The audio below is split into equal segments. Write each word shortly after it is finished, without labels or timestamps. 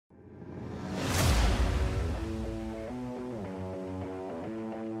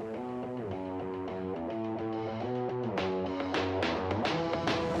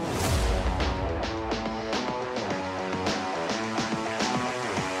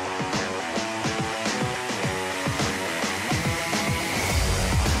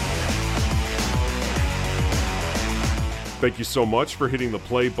Thank you so much for hitting the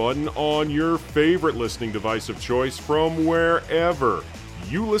play button on your favorite listening device of choice from wherever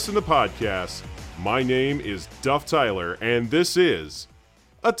you listen to podcasts. My name is Duff Tyler, and this is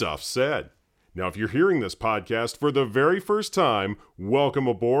A Duff Said. Now, if you're hearing this podcast for the very first time, welcome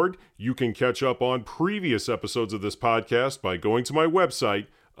aboard. You can catch up on previous episodes of this podcast by going to my website,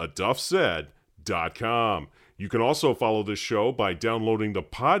 aduffsaid.com. You can also follow this show by downloading the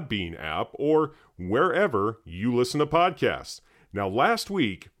Podbean app or wherever you listen to podcasts. Now, last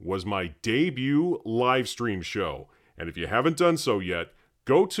week was my debut live stream show, and if you haven't done so yet,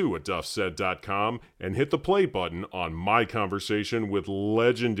 go to aduffsaid.com and hit the play button on my conversation with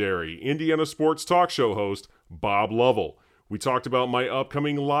legendary Indiana sports talk show host Bob Lovell. We talked about my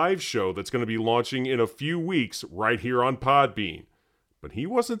upcoming live show that's going to be launching in a few weeks right here on Podbean. But he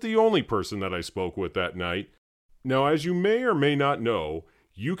wasn't the only person that I spoke with that night. Now, as you may or may not know,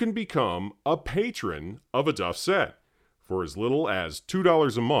 you can become a patron of A Duff Said. For as little as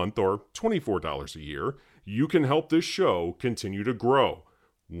 $2 a month or $24 a year, you can help this show continue to grow.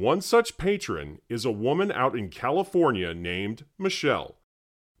 One such patron is a woman out in California named Michelle.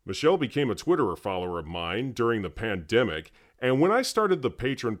 Michelle became a Twitter follower of mine during the pandemic, and when I started the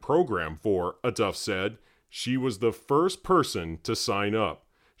patron program for A Duff Said, she was the first person to sign up.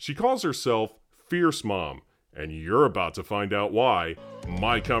 She calls herself Fierce Mom, and you're about to find out why.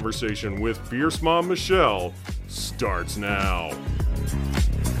 My conversation with Fierce Mom Michelle starts now.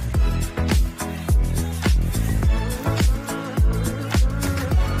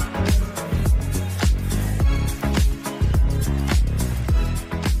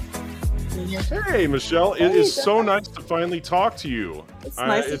 Hey, Michelle, it is so nice to finally talk to you. It's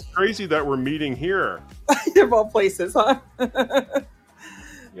nice. It's crazy that we're meeting here. Of all places, huh?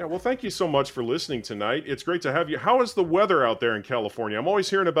 Yeah, well, thank you so much for listening tonight. It's great to have you. How is the weather out there in California? I'm always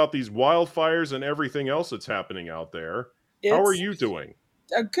hearing about these wildfires and everything else that's happening out there. How are you doing?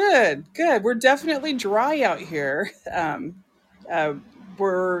 Good. We're definitely dry out here.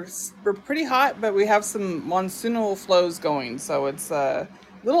 We're pretty hot, but we have some monsoonal flows going, so it's a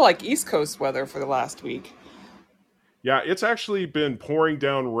little like East Coast weather for the last week. Yeah, it's actually been pouring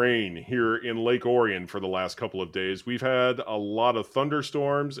down rain here in Lake Orion for the last couple of days. We've had a lot of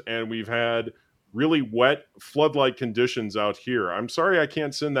thunderstorms, and we've had really wet flood-like conditions out here. I'm sorry I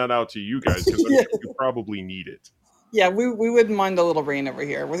can't send that out to you guys, because I'm sure you probably need it. Yeah, we wouldn't mind a little rain over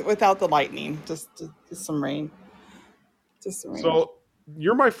here without the lightning, just some rain. Just some rain. So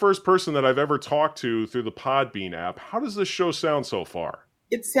you're my first person that I've ever talked to through the Podbean app. How does this show sound so far?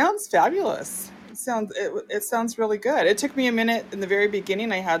 It sounds fabulous. It sounds really good. It took me a minute in the very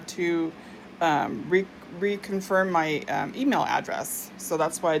beginning. I had to reconfirm my email address, so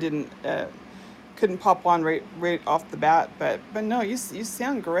that's why I couldn't pop on right off the bat. But no, you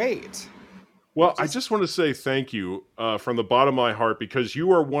sound great. Well, I just want to say thank you from the bottom of my heart, because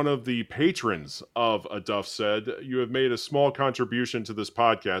you are one of the patrons of A Duff Said. You have made a small contribution to this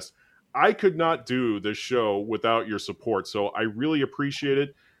podcast. I could not do this show without your support, so I really appreciate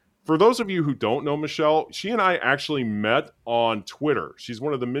it. For those of you who don't know Michelle, she and I actually met on Twitter. She's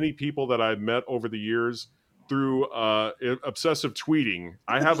one of the many people that I've met over the years through obsessive tweeting.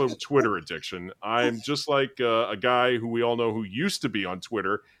 I have a Twitter addiction. I'm just like a guy who we all know who used to be on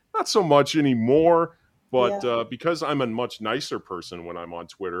Twitter. Not so much anymore, but because I'm a much nicer person when I'm on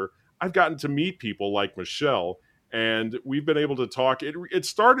Twitter, I've gotten to meet people like Michelle, and we've been able to talk. It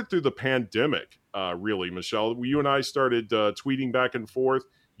started through the pandemic, really, Michelle. You and I started tweeting back and forth.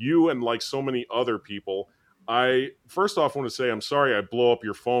 You and like so many other people. I first off want to say I'm sorry I blow up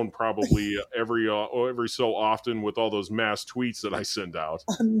your phone probably every so often with all those mass tweets that I send out.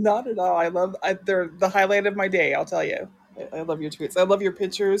 Not at all. They're the highlight of my day, I'll tell you. I love your tweets. I love your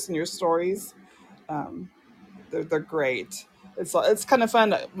pictures and your stories. They're great. It's kind of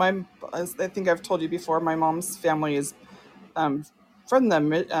fun. I think I've told you before, my mom's family is from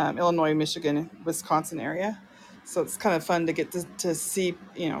the Illinois, Michigan, Wisconsin area. So it's kind of fun to get to see,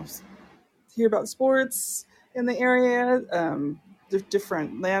 hear about sports in the area,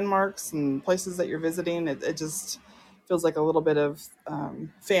 different landmarks and places that you're visiting. It just feels like a little bit of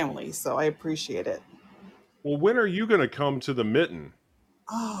family. So I appreciate it. Well, when are you going to come to the Mitten?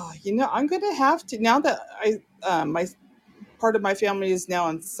 Oh, I'm going to have to, now that my part of my family is now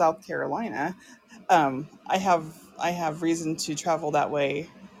in South Carolina. I have reason to travel that way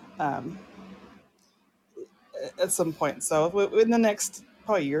at some point. So in the next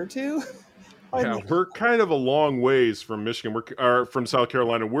probably year or two. Yeah, we're kind of a long ways from Michigan. We're from South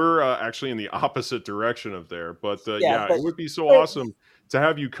Carolina. We're actually in the opposite direction of there. But but it would be so awesome to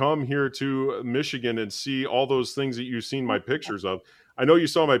have you come here to Michigan and see all those things that you've seen my pictures of. I know you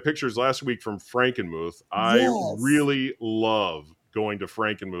saw my pictures last week from Frankenmuth. I Yes. really love going to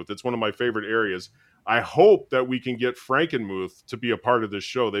Frankenmuth. It's one of my favorite areas. I hope that we can get Frankenmuth to be a part of this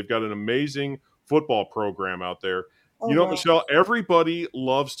show. They've got an amazing football program out there. Oh You know, wow. Michelle, everybody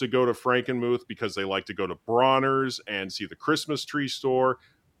loves to go to Frankenmuth because they like to go to Bronner's and see the Christmas tree store.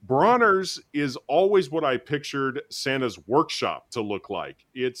 Bronner's is always what I pictured Santa's workshop to look like.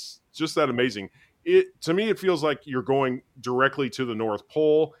 It's just that amazing. It to me, it feels like you're going directly to the North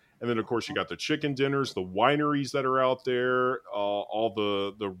Pole. And then, of course, you got the chicken dinners, the wineries that are out there, all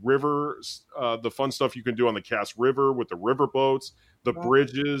the rivers, the fun stuff you can do on the Cass River with the river boats, the Wow.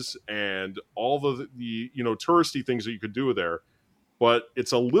 bridges, and all the touristy things that you could do there. But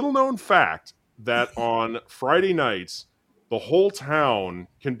it's a little known fact that on Friday nights, the whole town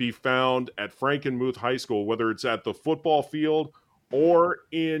can be found at Frankenmuth High School, whether it's at the football field or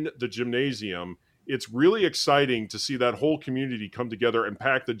in the gymnasium. It's really exciting to see that whole community come together and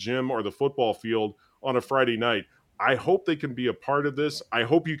pack the gym or the football field on a Friday night. I hope they can be a part of this. I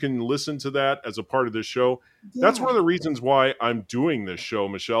hope you can listen to that as a part of this show. That's Yeah. one of the reasons why I'm doing this show,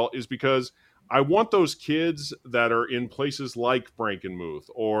 Michelle, is because I want those kids that are in places like Frankenmuth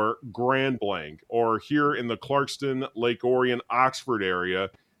or Grand Blanc or here in the Clarkston, Lake Orion, Oxford area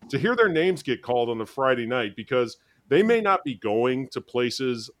to hear their names get called on a Friday night, because they may not be going to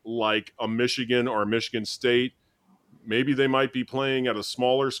places like a Michigan or a Michigan State. Maybe they might be playing at a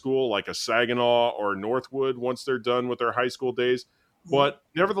smaller school like a Saginaw or Northwood once they're done with their high school days. Yeah. But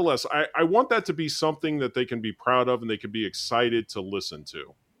nevertheless, I want that to be something that they can be proud of and they can be excited to listen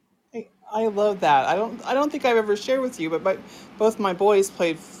to. I love that. I don't think I've ever shared with you, but both my boys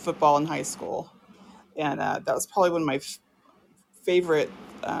played football in high school, and that was probably one of my favorite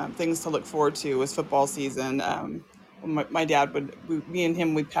things to look forward to was football season. When my dad me and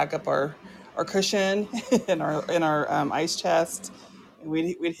him, would pack up our cushion in our ice chest, and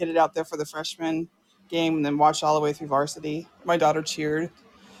we'd hit it out there for the freshman game, and then watch all the way through varsity. My daughter cheered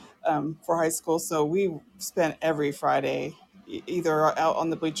for high school. So we spent every Friday either out on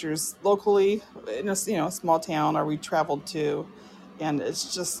the bleachers locally in a small town, or we traveled to, and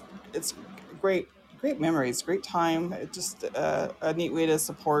it's great great memories, great time. It's just a neat way to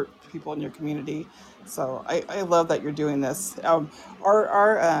support people in your community. So I love that you're doing this.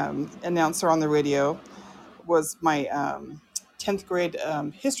 Our announcer on the radio was my 10th grade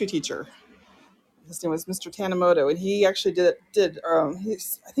history teacher. His name was Mr. Tanamoto, and he actually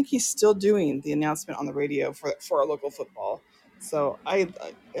I think he's still doing the announcement on the radio for our local football. So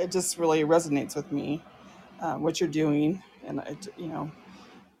it just really resonates with me what you're doing, and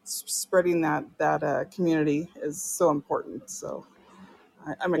spreading that community is so important. So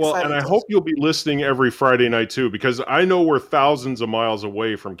I'm Well, and excited I to. hope you'll be listening every Friday night too, because I know we're thousands of miles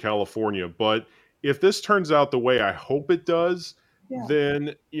away from California. But if this turns out the way I hope it does, Yeah.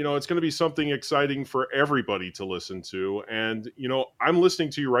 then, it's going to be something exciting for everybody to listen to. And, I'm listening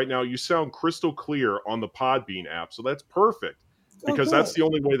to you right now. You sound crystal clear on the Podbean app. So that's perfect, Oh, because that's good. the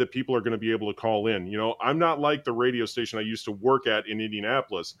only way that people are going to be able to call in. I'm not like the radio station I used to work at in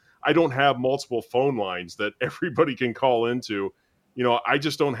Indianapolis. I don't have multiple phone lines that everybody can call into. I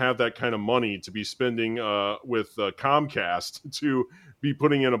just don't have that kind of money to be spending with Comcast to be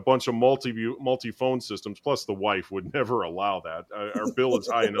putting in a bunch of multi phone systems. Plus, the wife would never allow that. Our bill is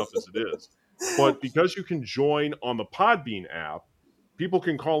high enough as it is. But because you can join on the Podbean app, people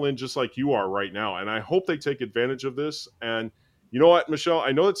can call in just like you are right now. And I hope they take advantage of this. And you know what, Michelle?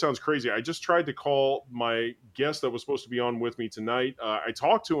 I know it sounds crazy. I just tried to call my guest that was supposed to be on with me tonight. I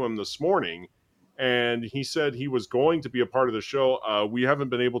talked to him this morning, and he said he was going to be a part of the show. We haven't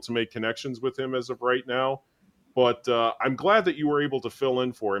been able to make connections with him as of right now, but I'm glad that you were able to fill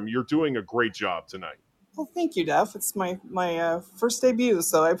in for him. You're doing a great job tonight. Well, thank you, Duff. It's my first debut,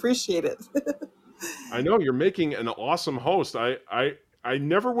 so I appreciate it. I know you're making an awesome host. I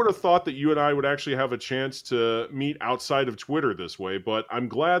never would have thought that you and I would actually have a chance to meet outside of Twitter this way, but I'm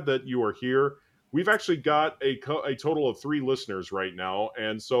glad that you are here. We've actually got a total of 3 listeners right now.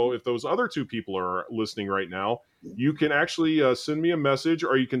 And so if those other 2 people are listening right now, you can actually send me a message,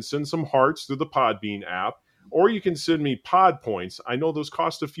 or you can send some hearts through the Podbean app, or you can send me pod points. I know those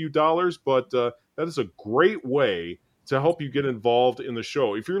cost a few dollars, but that is a great way to help you get involved in the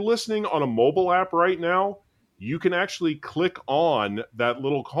show. If you're listening on a mobile app right now, you can actually click on that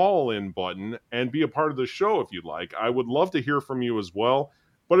little call in button and be a part of the show if you'd like. I would love to hear from you as well.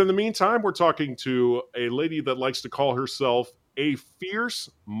 But in the meantime, we're talking to a lady that likes to call herself a fierce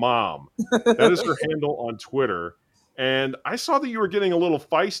mom. That is her handle on Twitter. And I saw that you were getting a little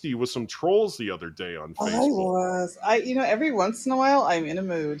feisty with some trolls the other day on I Facebook. was. Every once in a while, I'm in a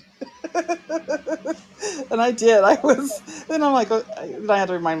mood. And I did. I was. Then I'm like, then I had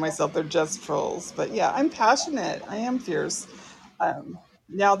to remind myself they're just trolls. But yeah, I'm passionate. I am fierce.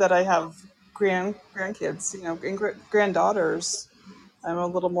 Now that I have grandkids, and granddaughters, I'm a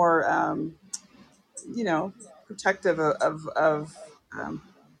little more, protective of um,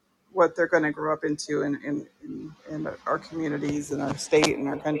 what they're going to grow up into in our communities and our state and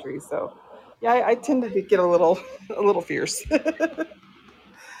our country. So, yeah, I tend to get a little a little fierce.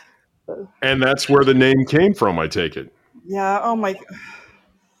 And that's where the name came from, I take it. Yeah. Oh my.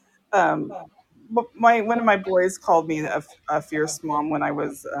 Um, my one of my boys called me a fierce mom when I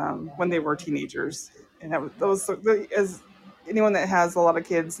was when they were teenagers, and those as anyone that has a lot of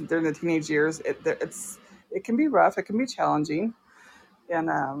kids during the teenage years, it can be rough, it can be challenging,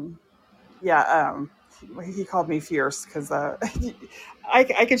 and yeah, he called me fierce because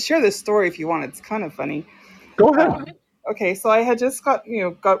I could share this story if you want. It's kind of funny. Go ahead. Um, okay, so I had just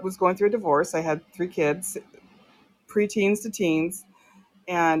was going through a divorce. I had 3 kids, preteens to teens,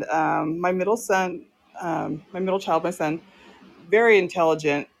 and my middle son, my middle child, my son, very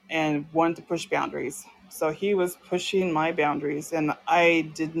intelligent and wanted to push boundaries. So he was pushing my boundaries, and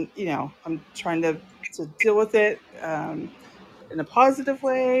I didn't. I'm trying to deal with it in a positive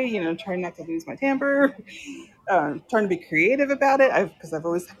way. Trying not to lose my temper, trying to be creative about it. Because I've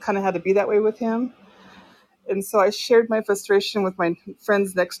always kind of had to be that way with him. And so I shared my frustration with my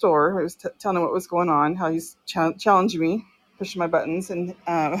friends next door. I was telling them what was going on, how he's challenging me, pushing my buttons, and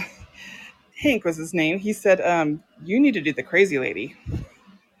Hank was his name. He said, "You need to do the crazy lady."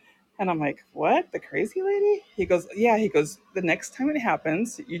 And I'm like, "What? The crazy lady?" He goes, "Yeah." He goes, "The next time it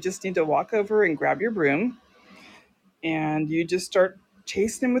happens, you just need to walk over and grab your broom, and you just start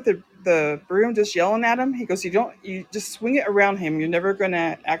chasing him with the broom, just yelling at him." He goes, You just swing it around him. You're never going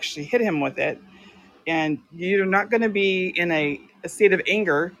to actually hit him with it. And you're not going to be in a state of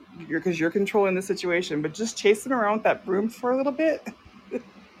anger because you're controlling the situation, but just chase him around with that broom for a little bit."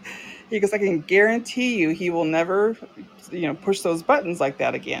 He goes, "I can guarantee you he will never, push those buttons like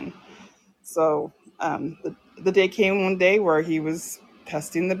that again." So the day came one day where he was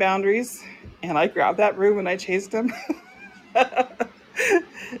testing the boundaries, and I grabbed that broom and I chased him,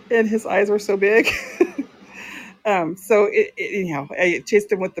 and his eyes were so big. So I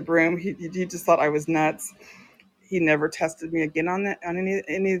chased him with the broom. He just thought I was nuts. He never tested me again on that, on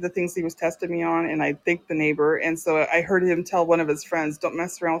any of the things he was testing me on, and I thanked the neighbor. And so I heard him tell one of his friends, "Don't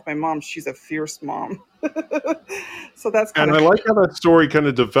mess around with my mom. She's a fierce mom." So that's kind And of I like how that story kind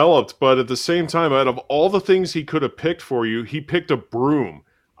of developed, but at the same time, out of all the things he could have picked for you, he picked a broom.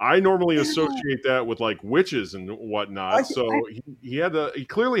 I normally yeah. associate that with like witches and whatnot. So he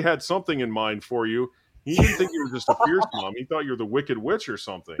clearly had something in mind for you. He didn't think you were just a fierce mom. He thought you were the wicked witch or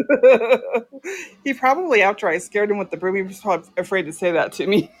something. He probably, after I scared him with the broom, he was probably afraid to say that to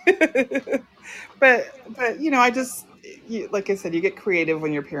me. But I just, like I said, you get creative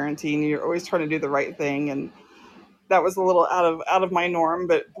when you're parenting. You're always trying to do the right thing, and that was a little out of my norm.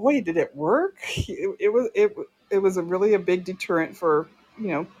 But boy, did it work! It was a big deterrent for you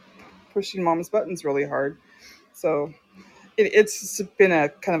know pushing mom's buttons really hard. So it's been a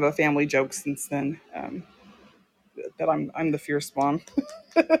kind of a family joke since then, that I'm the fierce mom.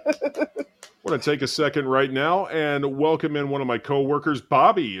 I want to take a second right now and welcome in one of my coworkers.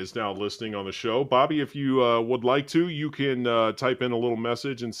 Bobby is now listening on the show. Bobby, if you would like to, you can type in a little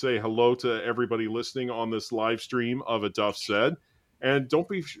message and say hello to everybody listening on this live stream of A Duff Said. And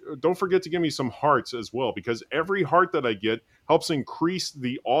don't forget to give me some hearts as well, because every heart that I get helps increase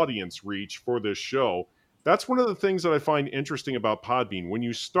the audience reach for this show. That's one of the things that I find interesting about Podbean. When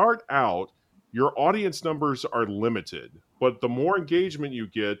you start out, your audience numbers are limited, but the more engagement you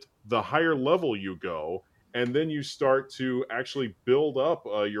get, the higher level you go, and then you start to actually build up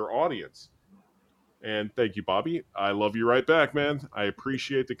your audience. And thank you, Bobby. I love you right back, man. I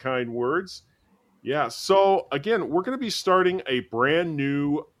appreciate the kind words. Yeah, so again, we're going to be starting a brand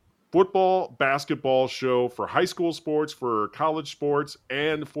new football, basketball show for high school sports, for college sports,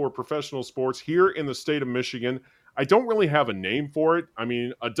 and for professional sports here in the state of Michigan. I don't really have a name for it. I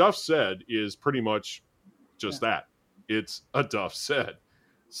mean, A Duff Said is pretty much Yeah, just that. It's A Duff Said.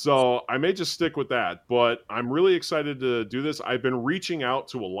 So I may just stick with that, but I'm really excited to do this. I've been reaching out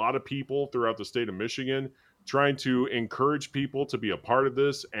to a lot of people throughout the state of Michigan, trying to encourage people to be a part of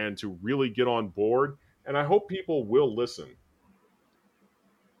this and to really get on board. And I hope people will listen.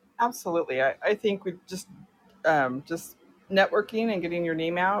 absolutely. I think we just networking and getting your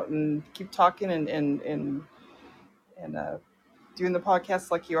name out and keep talking and doing the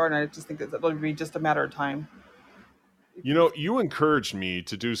podcast like you are, and I just think that it'll be just a matter of time. You know, you encouraged me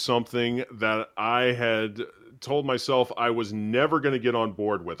to do something that I had told myself I was never going to get on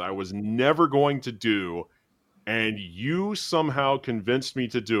board with. I was never going to do, and you somehow convinced me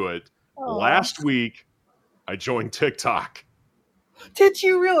to do it. Oh, Last week, I joined TikTok. did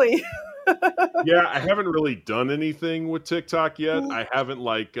you really? Yeah, I haven't really done anything with TikTok yet. I haven't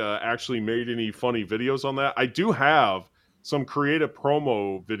actually made any funny videos on that. I do have some creative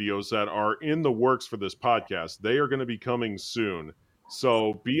promo videos that are in the works for this podcast. They are going to be coming soon.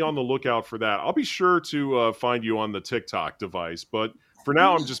 So be on the lookout for that. I'll be sure to find you on the TikTok device, but for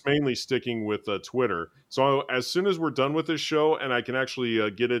now, I'm just mainly sticking with Twitter. So as soon as we're done with this show and I can actually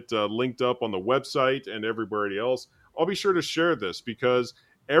get it linked up on the website and everybody else, I'll be sure to share this because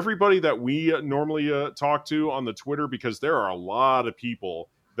everybody that we normally talk to on the Twitter, because there are a lot of people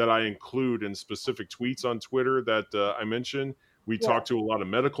that I include in specific tweets on Twitter that I mentioned. We Yeah. talk to a lot of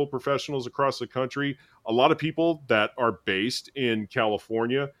medical professionals across the country, a lot of people that are based in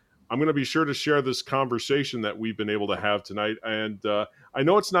California. I'm going to be sure to share this conversation that we've been able to have tonight. And I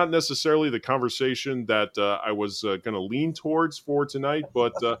know it's not necessarily the conversation that I was going to lean towards for tonight,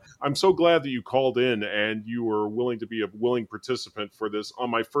 but I'm so glad that you called in and you were willing to be a willing participant for this on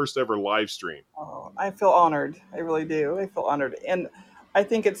my first ever live stream. Oh, I feel honored. I really do. I feel honored, and I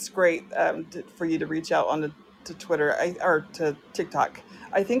think it's great for you to reach out on to Twitter or to TikTok.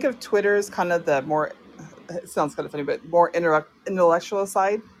 I think of Twitter as kind of the more. It sounds kind of funny, but more intellectual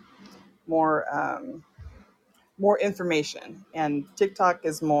side, more more information, and TikTok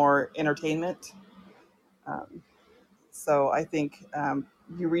is more entertainment. Um, so I think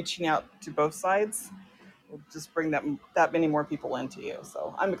you reaching out to both sides will just bring that many more people into you.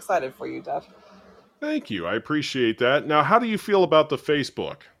 So I'm excited for you, Duff. Thank you. I appreciate that. Now, how do you feel about the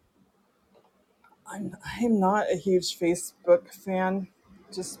Facebook? I'm not a huge Facebook fan,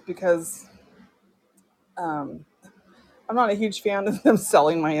 just because um, I'm not a huge fan of them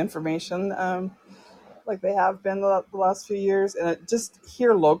selling my information like they have been the last few years. And it just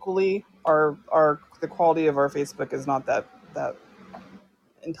here locally, our the quality of our Facebook is not that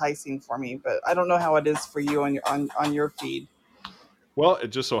enticing for me. But I don't know how it is for you on your feed. Well, it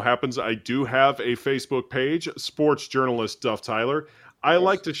just so happens I do have a Facebook page, sports journalist Duff Tyler. I Okay.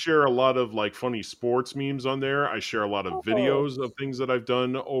 like to share a lot of like funny sports memes on there. I share a lot of Oh, videos of things that I've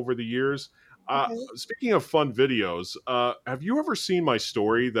done over the years. okay. Speaking of fun videos, have you ever seen my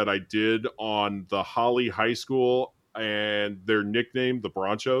story that I did on the Holly High School and their nickname, the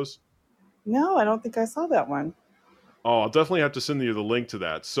Bronchos? No, I don't think I saw that one. Oh, I'll definitely have to send you the link to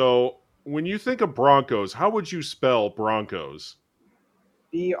that. So, when you think of Broncos, how would you spell Broncos?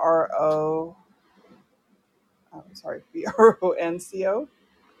 BRO. I'm sorry, BRONCO.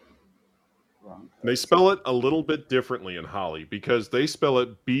 They Broncos. spell it a little bit differently in Holly because they spell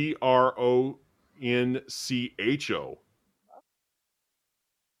it Broncho.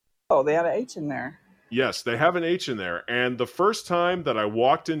 Oh, they had an H in there. Yes, they have an H in there. And the first time that I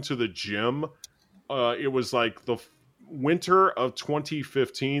walked into the gym, it was like the winter of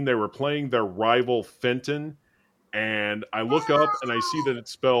 2015. They were playing their rival Fenton, and I look up and I see that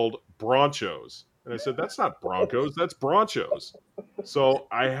it's spelled Bronchos. And I said, that's not Broncos, that's Bronchos. So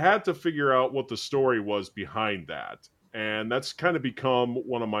I had to figure out what the story was behind that. And that's kind of become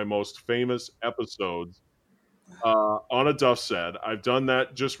one of my most famous episodes on a Duff Said. I've done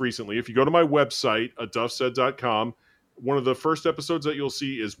that just recently. If you go to my website, aduffsaid.com, one of the first episodes that you'll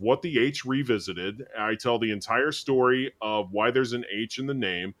see is What the H Revisited. I tell the entire story of why there's an H in the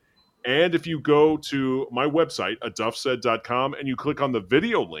name. And if you go to my website, aduffsaid.com, and you click on the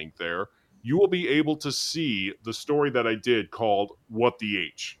video link there, you will be able to see the story that I did called What the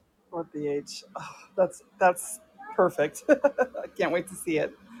H. What the H? Oh, that's perfect. I can't wait to see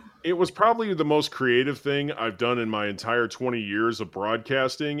it. It was probably the most creative thing I've done in my entire 20 years of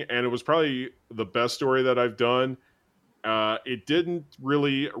broadcasting, and it was probably the best story that I've done. It didn't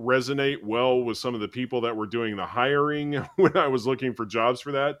really resonate well with some of the people that were doing the hiring when I was looking for jobs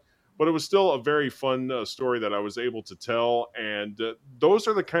for that, but it was still a very fun story that I was able to tell. And those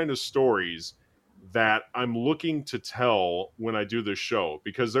are the kind of stories that I'm looking to tell when I do this show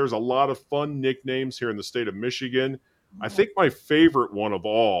because there's a lot of fun nicknames here in the state of Michigan. I think my favorite one of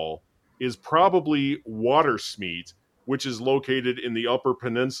all is probably Watersmeet, which is located in the Upper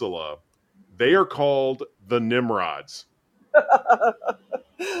Peninsula. They are called the Nimrods.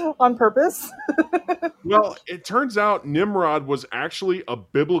 On purpose. Well, it turns out Nimrod was actually a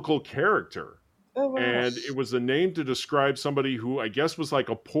biblical character, Oh wow. and it was a name to describe somebody who I guess was like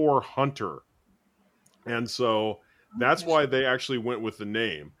a poor hunter. And so that's Okay. why they actually went with the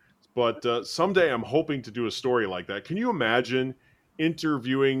name. But someday I'm hoping to do a story like that. Can you imagine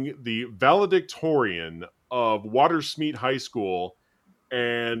interviewing the valedictorian of Watersmeet High School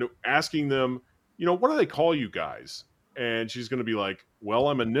and asking them, what do they call you guys? And she's going to be like, well,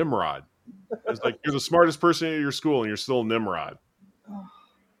 I'm a Nimrod. And it's like, you're the smartest person at your school and you're still a Nimrod.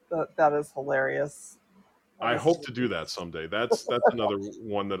 Oh, that is hilarious. That I is hope to do that hilarious. someday. That's another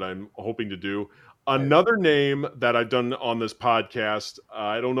one that I'm hoping to do. Another name that I've done on this podcast,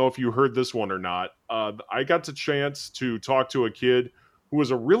 I don't know if you heard this one or not. I got the chance to talk to a kid who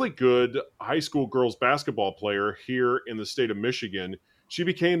was a really good high school girls basketball player here in the state of Michigan. She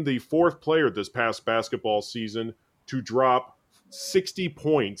became the fourth player this past basketball season to drop 60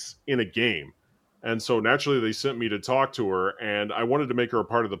 points in a game. And so naturally, they sent me to talk to her, and I wanted to make her a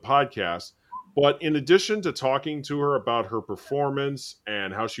part of the podcast. But in addition to talking to her about her performance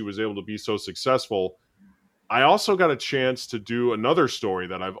and how she was able to be so successful, I also got a chance to do another story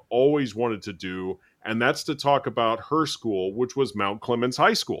that I've always wanted to do, and that's to talk about her school, which was Mount Clemens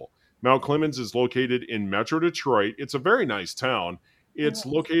High School. Mount Clemens is located in Metro Detroit. It's a very nice town. It's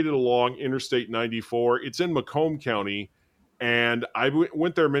located along Interstate 94. It's in Macomb County, and I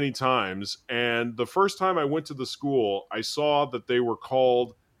went there many times. And the first time I went to the school, I saw that they were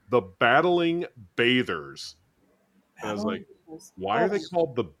called the Battling Bathers. And I was like, why are they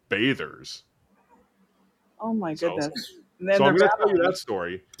called the Bathers? Oh my So, goodness. And so then I'm they're going to tell you battling. that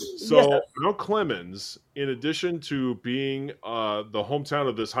story. So Yes. Mount Clemens, in addition to being the hometown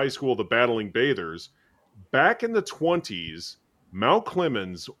of this high school, the Battling Bathers, back in the 20s, Mount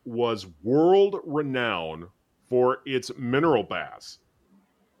Clemens was world renowned for its mineral baths.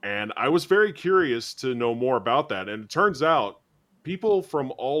 And I was very curious to know more about that. And it turns out people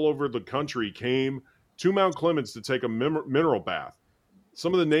from all over the country came to Mount Clemens to take a mineral bath.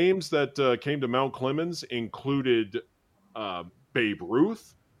 Some of the names that came to Mount Clemens included Babe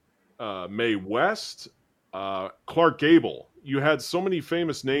Ruth, Mae West, Clark Gable. You had so many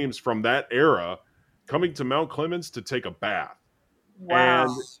famous names from that era coming to Mount Clemens to take a bath. Wow.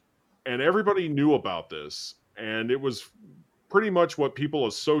 And everybody knew about this. And it was pretty much what people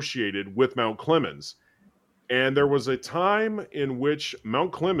associated with Mount Clemens. And there was a time in which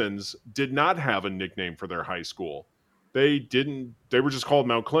Mount Clemens did not have a nickname for their high school. They were just called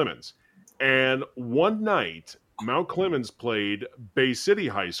Mount Clemens. And one night, Mount Clemens played Bay City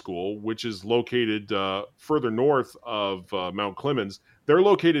High School, which is located further north of Mount Clemens. They're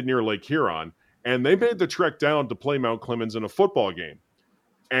located near Lake Huron, and they made the trek down to play Mount Clemens in a football game.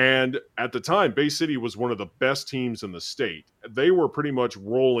 And at the time, Bay City was one of the best teams in the state. They were pretty much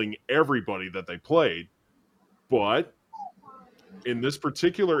rolling everybody that they played. But in this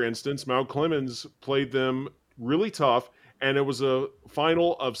particular instance, Mount Clemens played them really tough, and it was a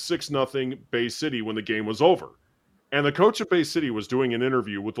final of 6-0 Bay City when the game was over. And the coach of Bay City was doing an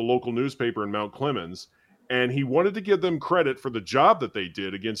interview with the local newspaper in Mount Clemens, and he wanted to give them credit for the job that they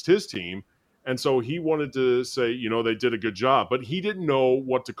did against his team. And so he wanted to say, they did a good job, but he didn't know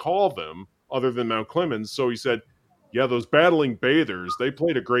what to call them other than Mount Clemens. So he said, yeah, those Battling Bathers, they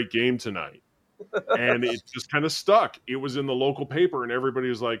played a great game tonight. And it just kind of stuck. It was in the local paper, and everybody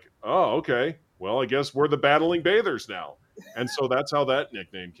was like, oh, okay, well, I guess we're the Battling Bathers now. And so that's how that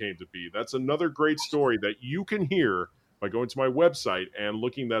nickname came to be. That's another great story that you can hear by going to my website and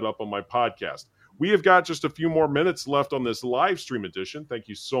looking that up on my podcast. We have got just a few more minutes left on this live stream edition. Thank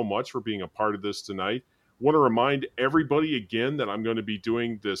you so much for being a part of this tonight. Want to remind everybody again that I'm going to be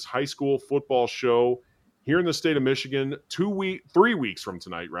doing this high school football show here in the state of Michigan 3 weeks from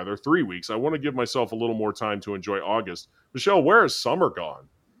tonight, 3 weeks. I want to give myself a little more time to enjoy August. Michelle, where has summer gone?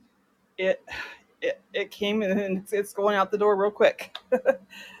 It came and it's going out the door real quick.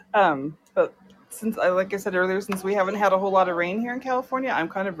 But since like I said earlier, since we haven't had a whole lot of rain here in California, I'm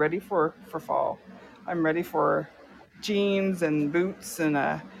kind of ready for fall. I'm ready for jeans and boots and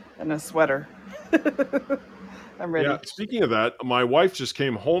a sweater. I'm ready. Yeah, speaking of that, my wife just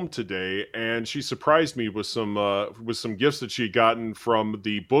came home today and she surprised me with some gifts that she had gotten from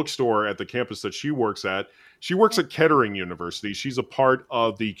the bookstore at the campus that she works at. She works at Kettering University. She's a part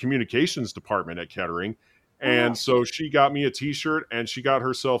of the communications department at Kettering. And so she got me a t-shirt and she got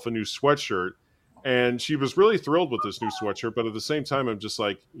herself a new sweatshirt. And she was really thrilled with this new sweatshirt. But at the same time, I'm just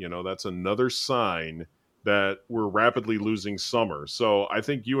like, that's another sign that we're rapidly losing summer. So I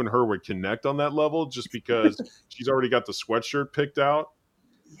think you and her would connect on that level just because she's already got the sweatshirt picked out.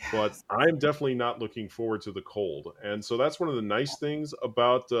 Yes. But I'm definitely not looking forward to the cold. And so that's one of the nice things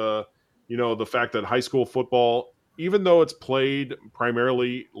about, the fact that high school football, even though it's played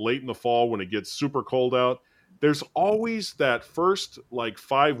primarily late in the fall when it gets super cold out, there's always that first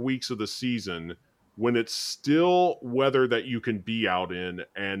 5 weeks of the season when it's still weather that you can be out in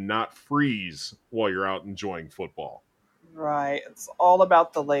and not freeze while you're out enjoying football. Right. It's all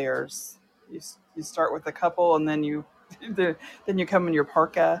about the layers. You start with a couple, and then you then you come in your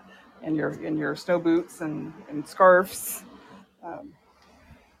parka and your snow boots and scarves. Um,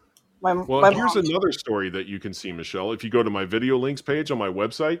 Well, my here's mom. another story that you can see, Michelle. If you go to my video links page on my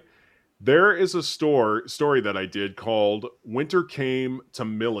website, there is a story that I did called Winter Came to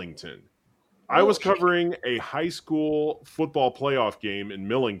Millington. I Oh, was covering a high school football playoff game in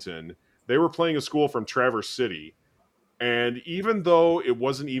Millington. They were playing a school from Traverse City. And even though it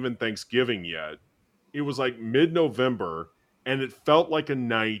wasn't even Thanksgiving yet, it was like mid-November, and it felt like a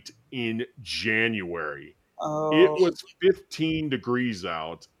night in January. It oh, was 15 degrees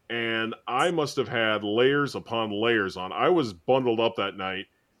out, and I must have had layers upon layers on. I was bundled up that night,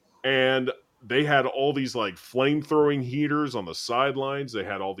 and they had all these like flame-throwing heaters on the sidelines. They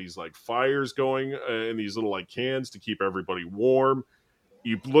had all these like fires going in these little like cans to keep everybody warm.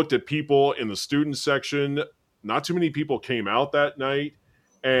 You looked at people in the student section. Not too many people came out that night.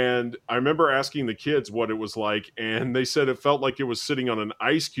 And I remember asking the kids what it was like, and they said it felt like it was sitting on an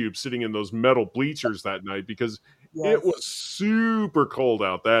ice cube, sitting in those metal bleachers that night because it was yes. super cold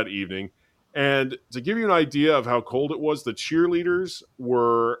out that evening. And to give you an idea of how cold it was, the cheerleaders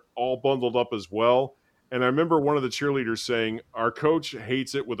were all bundled up as well. And I remember one of the cheerleaders saying, "Our coach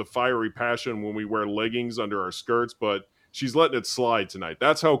hates it with a fiery passion when we wear leggings under our skirts, but she's letting it slide tonight."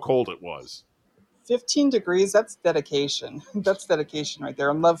 That's how cold it was. 15 degrees, that's dedication. That's dedication right there.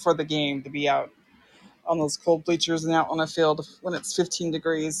 And love for the game to be out on those cold bleachers and out on a field when it's 15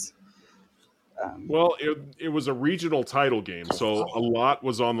 degrees. Um, Well, it was a regional title game, so a lot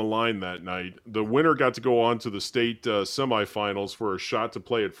was on the line that night. The winner got to go on to the state semifinals for a shot to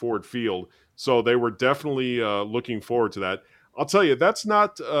play at Ford Field, so they were definitely looking forward to that. I'll tell you, that's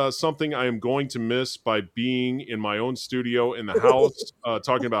not something I am going to miss by being in my own studio in the house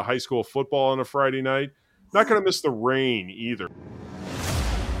talking about high school football on a Friday night. Not going to miss the rain either.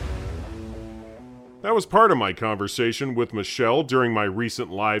 That was part of my conversation with Michelle during my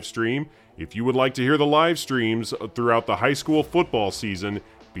recent live stream. If you would like to hear the live streams throughout the high school football season,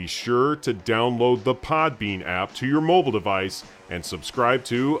 be sure to download the Podbean app to your mobile device and subscribe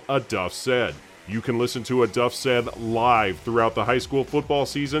to A Duff Said. You can listen to A Duff Said live throughout the high school football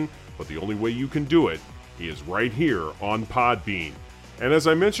season, but the only way you can do it is right here on Podbean. And as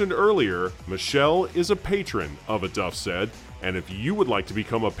I mentioned earlier, Michelle is a patron of A Duff Said, and if you would like to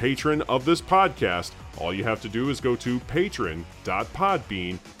become a patron of this podcast, all you have to do is go to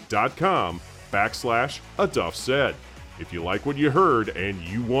patron.podbean.com/A Duff Said. If you like what you heard and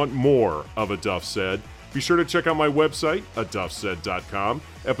you want more of A Duff Said, be sure to check out my website, aduffsaid.com.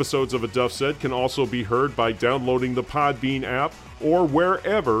 Episodes of A Duff Said can also be heard by downloading the Podbean app or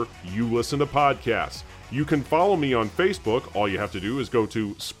wherever you listen to podcasts. You can follow me on Facebook. All you have to do is go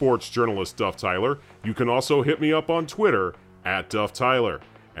to Sports Journalist Duff Tyler. You can also hit me up on Twitter at Duff Tyler.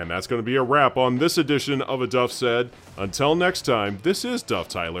 And that's going to be a wrap on this edition of A Duff Said. Until next time, this is Duff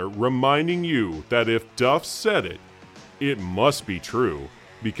Tyler reminding you that if Duff said it, it must be true,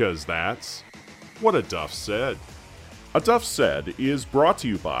 because that's what A Duff said. A Duff Said is brought to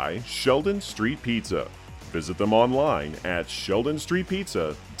you by Sheldon Street Pizza. Visit them online at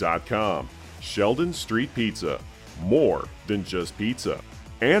sheldonstreetpizza.com. Sheldon Street Pizza, more than just pizza.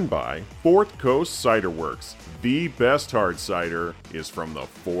 And by Fourth Coast Cider Works. The best hard cider is from the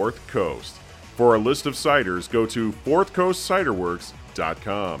Fourth Coast. For a list of ciders, go to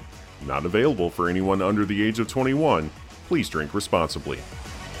fourthcoastciderworks.com. Not available for anyone under the age of 21. Please drink responsibly.